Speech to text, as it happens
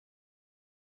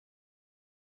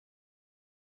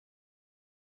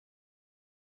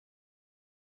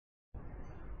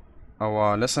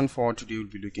Our lesson for today will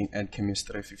be looking at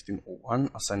Chemistry 1501,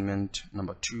 assignment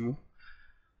number 2,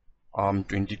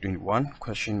 2021.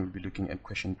 Question will be looking at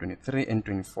question 23 and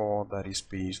 24, that is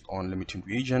based on limiting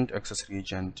reagent, excess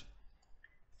reagent,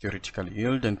 theoretical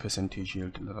yield, and percentage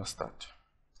yield. Let us start.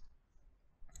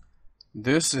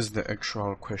 This is the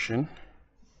actual question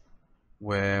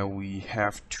where we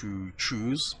have to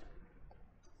choose.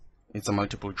 It's a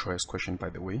multiple choice question,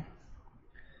 by the way.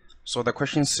 So the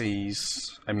question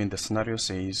says, the scenario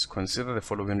says, consider the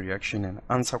following reaction and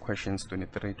answer questions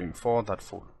 23 and 24 that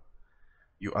follow.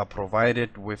 You are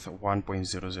provided with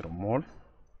 1.00 mole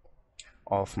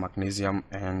of magnesium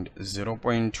and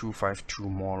 0.252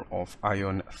 mole of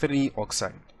iron 3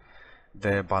 oxide.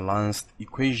 The balanced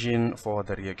equation for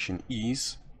the reaction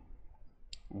is,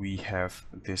 we have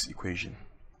this equation.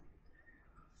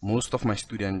 Most of my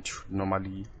students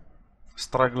normally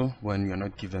struggle when you are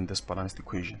not given this balanced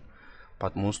equation,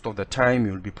 but most of the time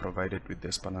you will be provided with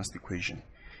this balanced equation.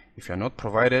 If you are not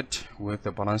provided with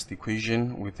the balanced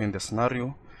equation within the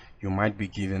scenario, you might be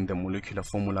given the molecular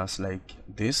formulas like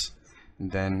this.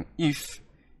 And then if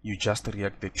you just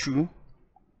react the two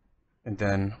and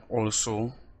then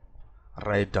also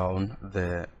write down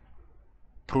the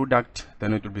product,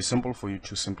 then it will be simple for you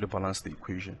to simply balance the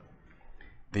equation.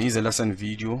 There is a lesson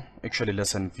video, actually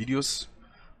lesson videos,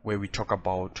 where we talk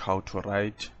about how to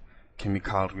write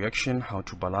chemical reaction, how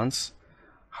to balance,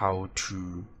 how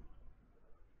to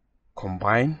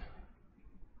combine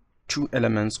two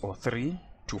elements or three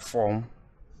to form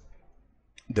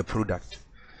the product.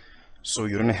 So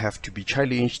you don't have to be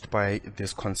challenged by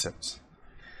these concepts.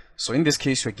 So in this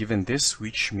case, you're given this,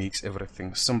 which makes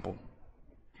everything simple.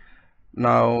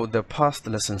 Now, the past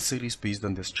lesson series based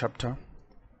on this chapter,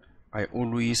 I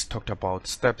always talked about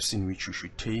steps in which you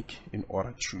should take in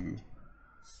order to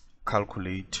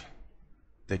calculate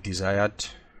the desired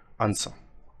answer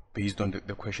based on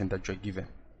the question that you're given.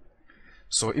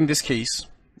 So in this case,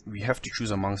 we have to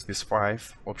choose amongst these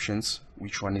 5 options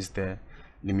which one is the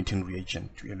limiting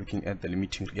reagent. We are looking at the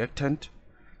limiting reactant,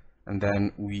 and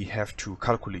then we have to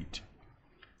calculate.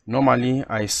 Normally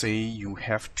I say you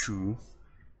have to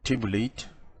tabulate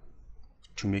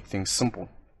to make things simple.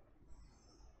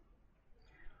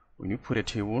 When you put a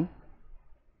table,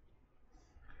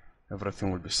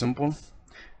 everything will be simple.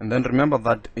 And then remember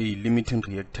that a limiting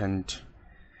reactant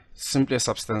is simply a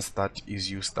substance that is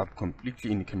used up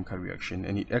completely in a chemical reaction,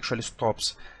 and it actually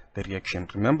stops the reaction.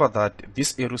 Remember that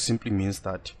this arrow simply means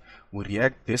that we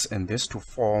react this and this to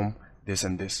form this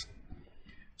and this.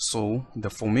 So the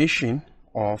formation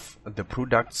of the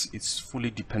products is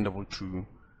fully dependable to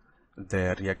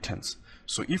the reactants.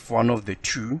 So if one of the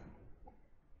two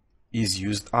is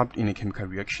used up in a chemical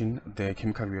reaction, the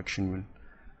chemical reaction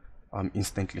will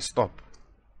instantly stop,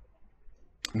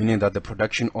 meaning that the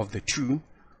production of the two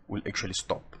will actually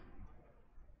stop.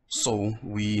 So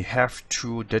we have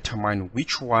to determine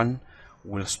which one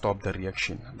will stop the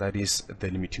reaction, that is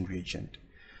the limiting reagent.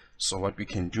 So what we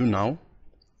can do now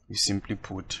is simply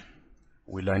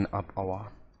we line up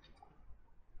our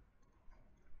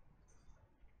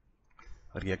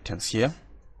reactants here,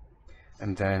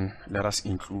 and then let us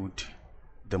include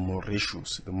the mole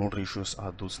ratios. The mole ratios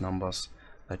are those numbers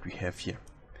that we have here.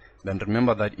 Then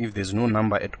remember that if there's no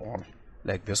number at all,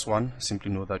 like this one,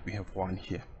 simply know that we have 1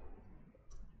 here.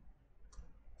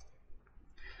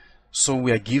 So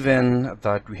we are given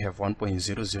that we have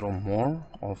 1.00 mole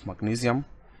of magnesium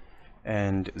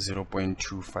and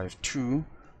 0.252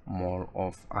 mole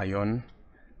of iron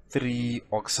 3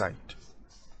 oxide.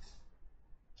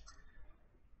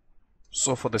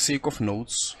 So for the sake of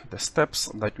notes, the steps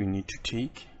that we need to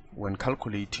take when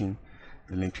calculating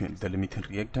the limiting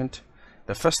reactant.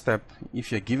 The first step,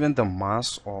 if you're given the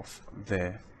mass of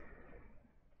the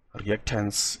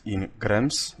reactants in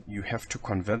grams, you have to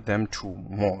convert them to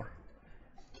mole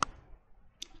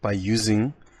by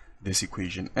using this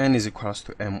equation. N is equals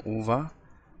to M over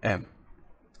M,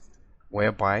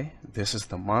 whereby this is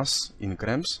the mass in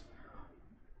grams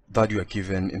that you are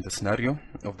given in the scenario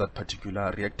of that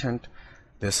particular reactant.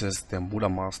 This is the molar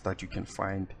mass that you can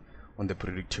find on the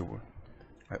periodic table.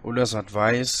 I always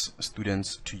advise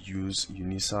students to use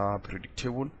UNISA periodic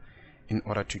table in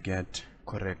order to get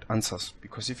correct answers,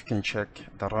 because if you can check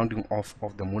the rounding off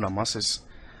of the molar masses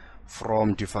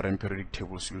from different periodic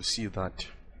tables, you'll see that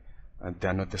they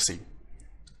are not the same.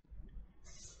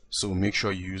 So make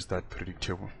sure you use that periodic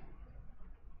table.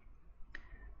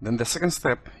 Then the second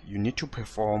step, you need to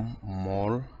perform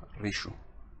mole ratio.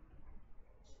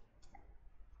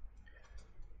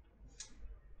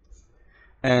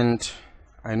 And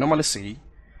I normally say,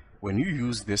 when you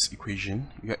use this equation,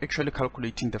 you are actually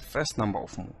calculating the first number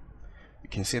of mole. You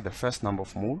can say the first number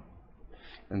of mole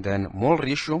And then mole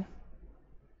ratio,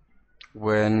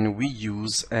 when we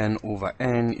use n over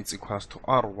n, it's equals to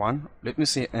r1. Let me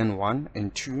say n1,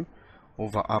 n2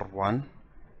 over r1,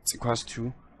 it's equals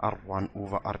to r1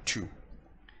 over r2.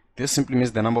 This simply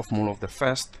means the number of mole of the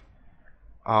first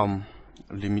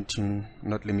reactant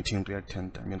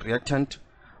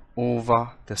over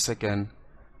the second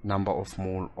number of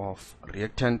mole of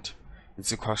reactant.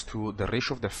 It's equals to the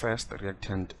ratio of the first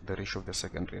reactant, the ratio of the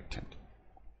second reactant.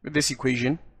 With this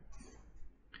equation,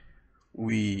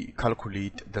 we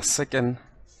calculate the second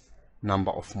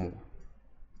number of mole.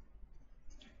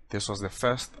 This was the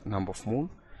first number of mole.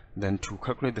 Then to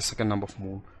calculate the second number of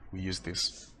mole, we use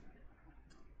this.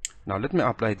 Now let me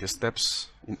apply the steps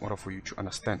in order for you to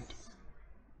understand.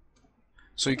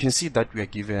 So you can see that we are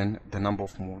given the number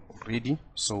of mole already,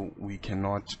 so we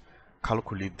cannot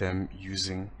calculate them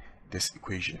using this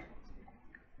equation.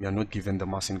 We are not given the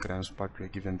mass in grams, but we are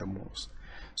given the moles.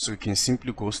 So you can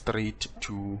simply go straight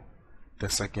to the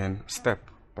second step.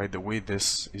 By the way,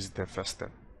 this is the first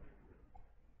step.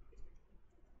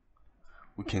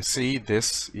 We can say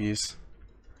this is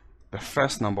the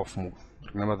first number of mole.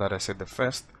 Remember that I said the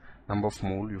first number of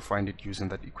mole, you find it using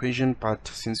that equation, but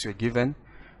since you're given,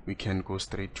 we can go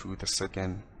straight to the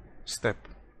second step.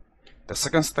 The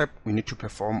second step, we need to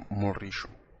perform mole ratio.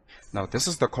 Now this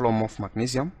is the column of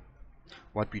magnesium.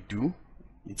 What we do,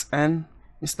 it's n,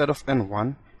 instead of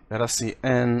n1, let us say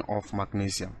n of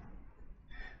magnesium.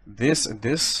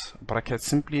 This bracket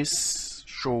simply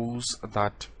shows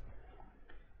that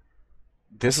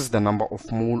this is the number of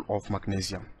mole of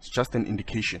magnesium. It's just an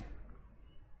indication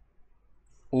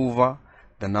over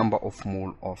the number of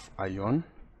mole of iron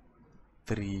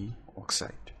 3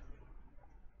 oxide.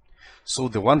 So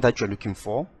the one that you're looking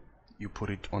for, you put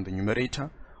it on the numerator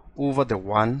over the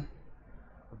one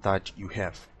that you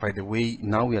have. By the way,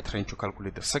 now we are trying to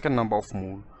calculate the second number of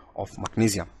mole of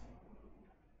magnesium.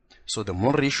 So the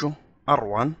mole ratio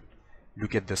R1,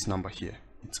 look at this number here,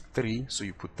 it's 3, so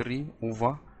you put 3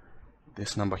 over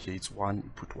this number here, it's 1,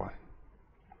 you put 1.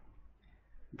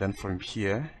 Then from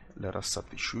here, let us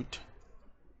substitute.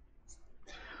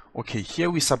 Okay, here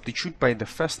we substitute by the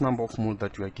first number of mole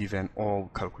that we are given or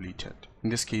calculated. In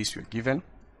this case, we are given,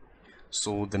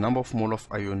 so the number of mole of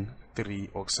iron 3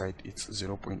 oxide, it's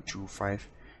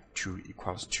 0.252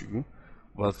 equals to,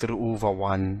 well, 3 over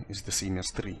 1 is the same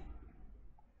as 3.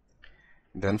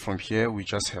 Then from here, we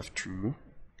just have to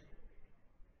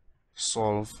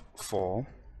solve for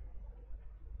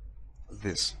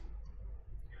this.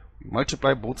 We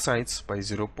multiply both sides by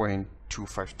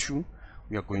 0.252.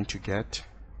 We are going to get,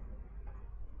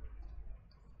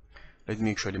 let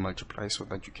me actually multiply so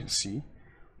that you can see.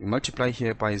 We multiply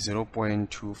here by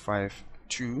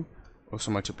 0.252,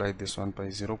 also multiply this one by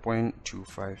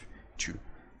 0.252.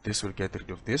 This will get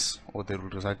rid of this, or that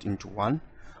will result into 1.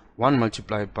 1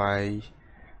 multiplied by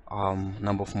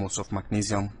number of moles of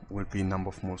magnesium will be number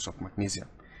of moles of magnesium,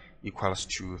 equals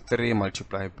to 3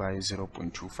 multiplied by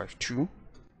 0.252.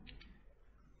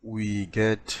 We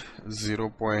get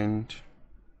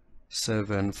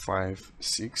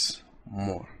 0.756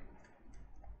 mole.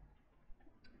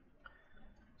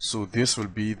 So this will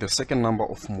be the second number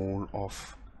of mole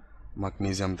of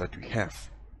magnesium that we have.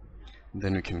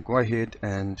 Then we can go ahead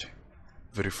and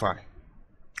verify,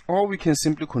 or we can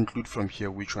simply conclude from here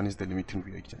which one is the limiting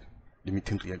reactant.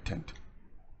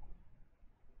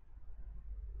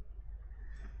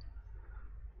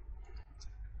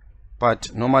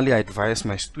 But normally I advise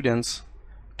my students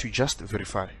to just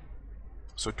verify.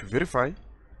 So to verify,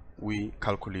 we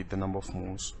calculate the number of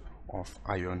moles of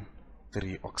iron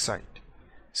 3 oxide.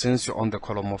 Since you're on the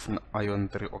column of iron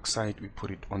 3 oxide, we put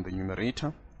it on the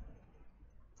numerator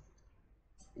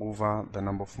over the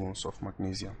number of moles of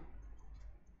magnesium.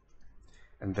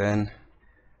 And then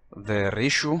the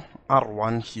ratio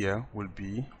R1 here will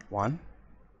be 1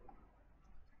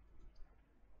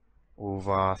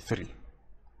 over 3.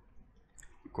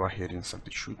 Go ahead and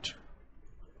substitute.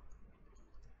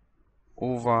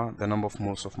 Over the number of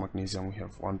moles of magnesium, we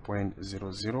have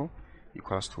 1.00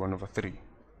 equals to 1 over 3.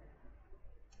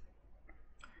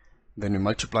 Then we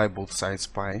multiply both sides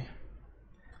by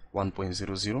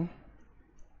 1.00.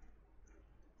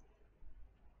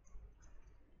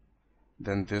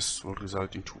 Then this will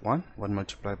result into 1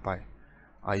 multiplied by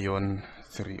iron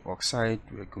 3 oxide.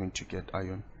 We are going to get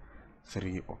iron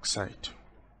 3 oxide.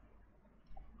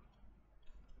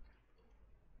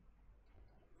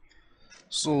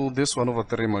 So this 1 over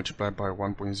 3 multiplied by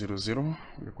 1.00,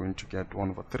 we're going to get 1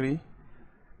 over 3.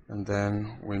 And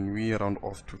then when we round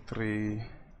off to 3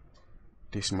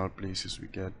 decimal places, we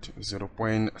get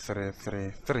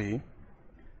 0.333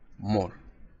 mole.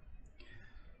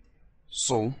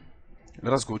 So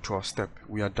let us go to our step.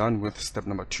 We are done with step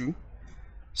number 2.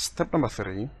 Step number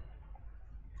 3,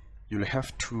 you'll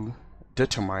have to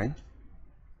determine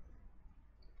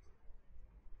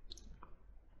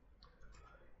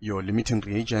your limiting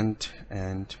reagent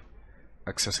and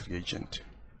access reagent.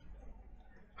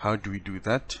 How do we do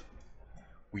that?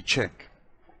 We check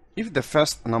if the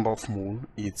first number of mole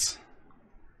is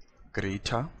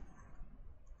greater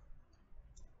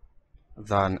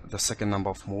than the second number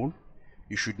of mole,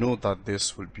 you should know that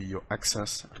this will be your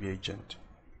access reagent.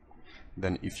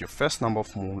 Then if your first number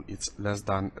of mole is less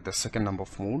than the second number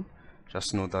of mole,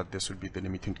 just know that this will be the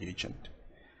limiting reagent.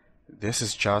 This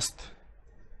is just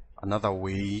another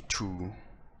way to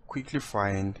quickly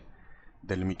find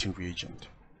the limiting reagent.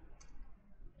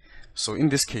 So in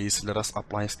this case, let us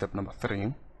apply step number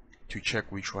 3 to check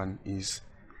which one is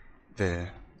the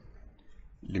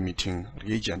limiting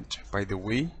reagent. By the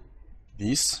way,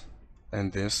 this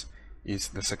and this is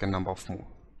the second number of mole.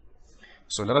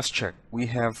 So let us check. We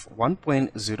have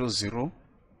 1.00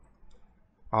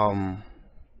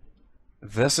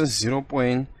 versus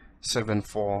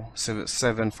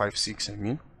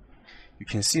 0.74756. You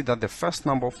can see that the first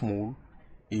number of mole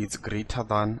is greater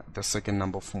than the second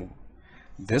number of mole.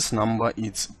 This number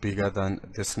is bigger than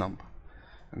this number.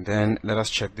 And then let us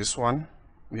check this one.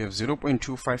 We have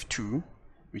 0.252,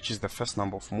 which is the first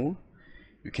number of mole.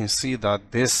 You can see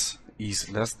that this is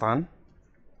less than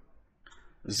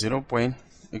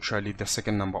actually the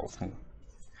second number of mole.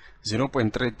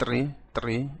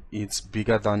 0.333 is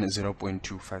bigger than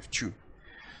 0.252.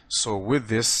 So with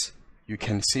this, you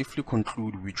can safely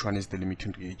conclude which one is the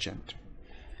limiting reagent.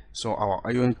 So our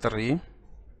iron 3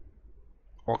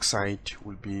 oxide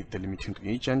will be the limiting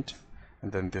reagent,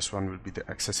 and then this one will be the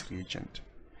access reagent.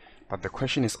 But the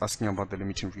question is asking about the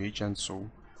limiting reagent,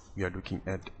 so we are looking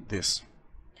at this.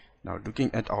 Now looking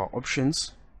at our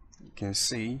options, you can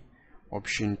see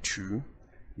option 2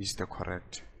 is the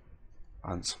correct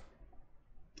answer.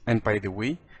 And by the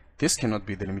way, this cannot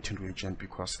be the limiting reagent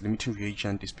because limiting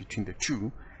reagent is between the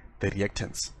two, the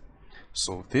reactants.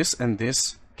 So this and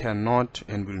this cannot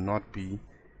and will not be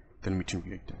the limiting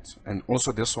reactants. And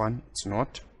also this one, it's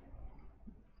not.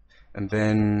 And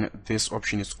then this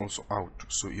option is also out.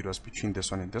 So it was between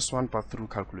this one and this one, but through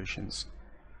calculations,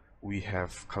 we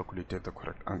have calculated the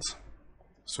correct answer.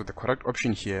 So the correct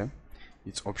option here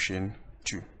is option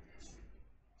 2.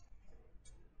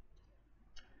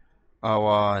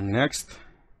 Our next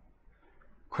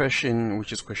question,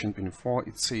 which is question 24,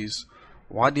 it says,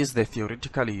 what is the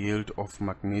theoretical yield of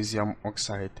magnesium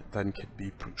oxide that can be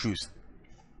produced?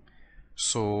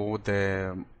 So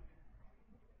the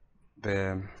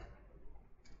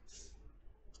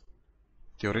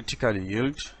theoretical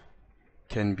yield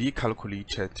can be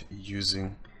calculated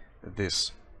using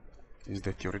this. Is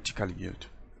the theoretical yield.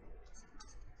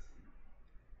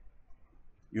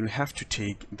 You'll have to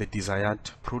take the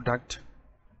desired product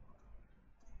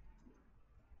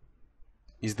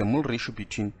is the mole ratio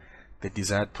between the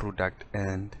desired product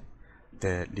and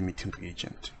the limiting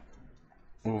reagent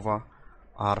over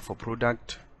R for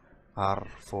product, R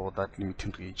for that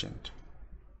limiting reagent.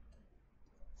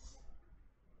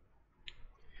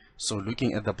 So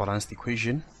looking at the balanced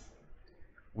equation,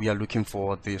 we are looking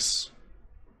for this.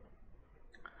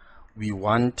 We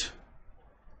want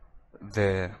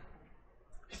the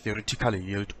theoretical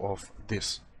yield of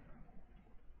this.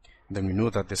 Then we know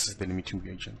that this is the limiting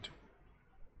reagent.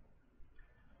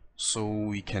 So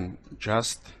we can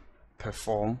just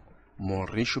perform mole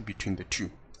ratio between the two.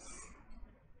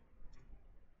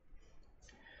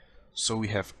 So we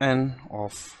have N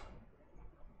of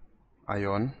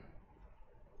iron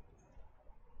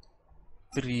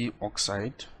 3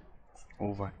 oxide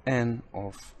over N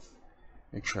of,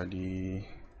 actually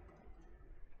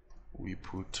we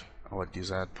put our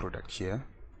desired product here,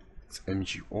 it's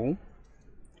MgO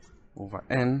over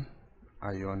N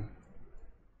iron.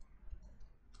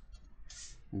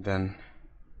 Then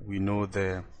we know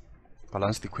the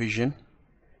balanced equation.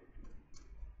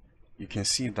 You can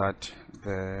see that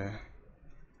the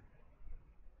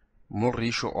mole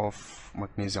ratio of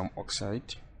magnesium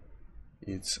oxide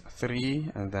is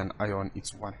 3 and then iron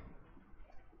is 1.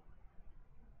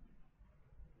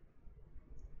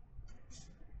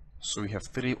 So we have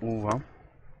 3 over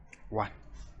 1.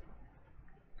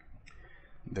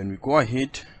 Then we go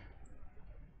ahead,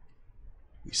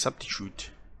 we substitute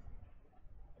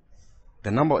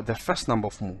the first number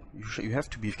of mole. You have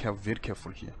to be very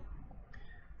careful here.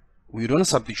 We don't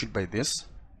substitute by this,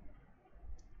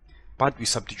 but we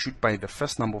substitute by the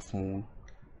first number of mole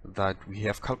that we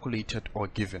have calculated or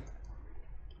given.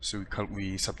 So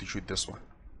we substitute this one,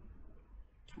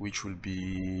 which will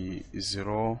be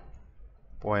 0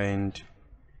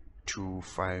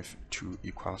 0.252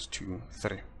 equals to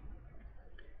 3.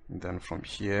 And then from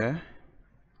here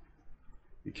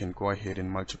we can go ahead and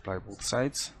multiply both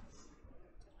sides.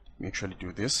 We actually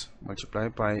do this, multiply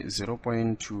by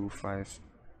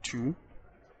 0.252,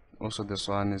 also this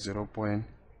one is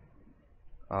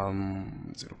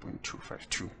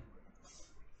 0.252.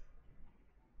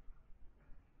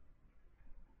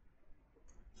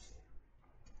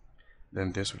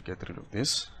 Then this will get rid of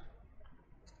this.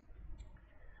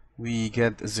 We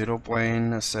get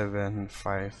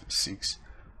 0.756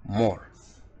 more.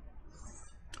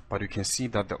 But you can see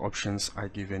that the options are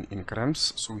given in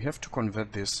grams, so we have to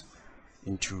convert this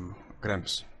into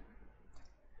grams.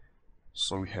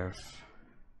 So we have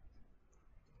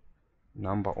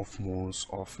number of moles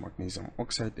of magnesium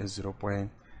oxide is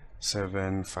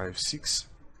 0.756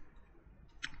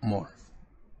 more.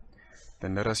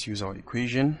 Then let us use our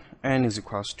equation. N is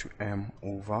equals to m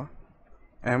over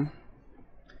m.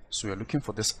 So we are looking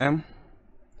for this m.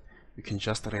 We can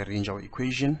just rearrange our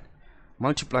equation,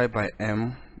 multiply by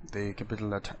m, the capital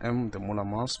letter M, the molar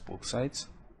mass, both sides.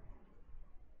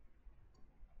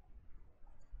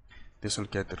 This will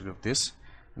get rid of this,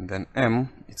 and then m,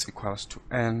 it's equals to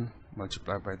n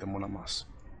multiplied by the molar mass.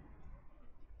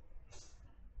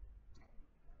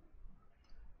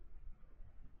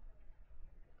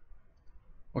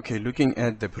 Okay, looking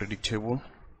at the periodic table,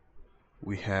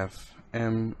 we have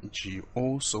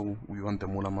MgO, so we want the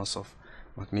molar mass of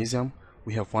magnesium.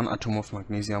 We have one atom of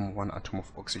magnesium, one atom of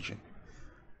oxygen.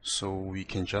 So we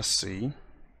can just say,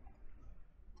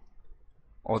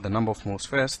 or the number of moles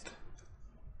first,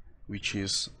 which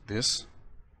is this.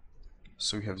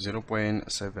 So we have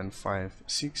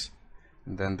 0.756,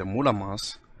 and then the molar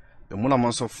mass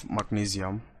of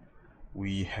magnesium,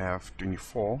 we have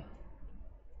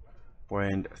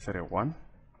 24.31,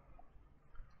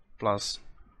 plus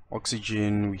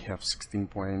oxygen we have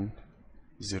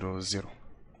 16.00.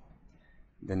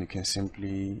 Then you can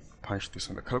simply punch this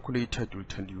on the calculator. It will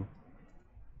tell you.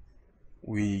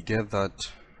 We get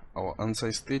that our answer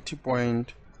is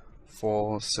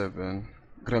 30.47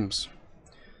 grams.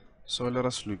 So let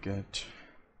us look at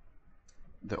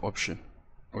the option.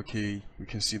 Okay, we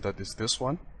can see that it's this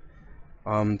one.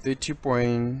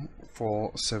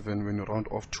 30.47, when you round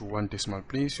off to one decimal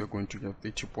place, you're going to get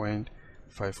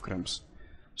 30.5 grams.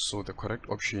 So the correct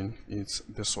option is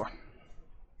this one,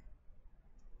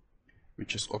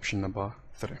 which is option number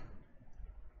 3.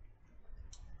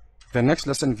 The next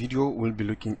lesson video will be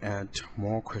looking at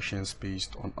more questions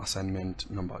based on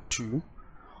assignment number 2,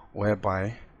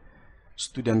 whereby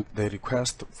they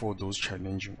request for those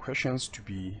challenging questions to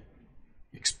be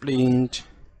explained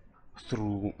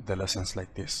through the lessons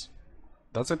like this.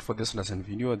 That's it for this lesson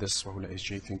video. This is Wahula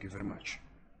SJ. Thank you very much.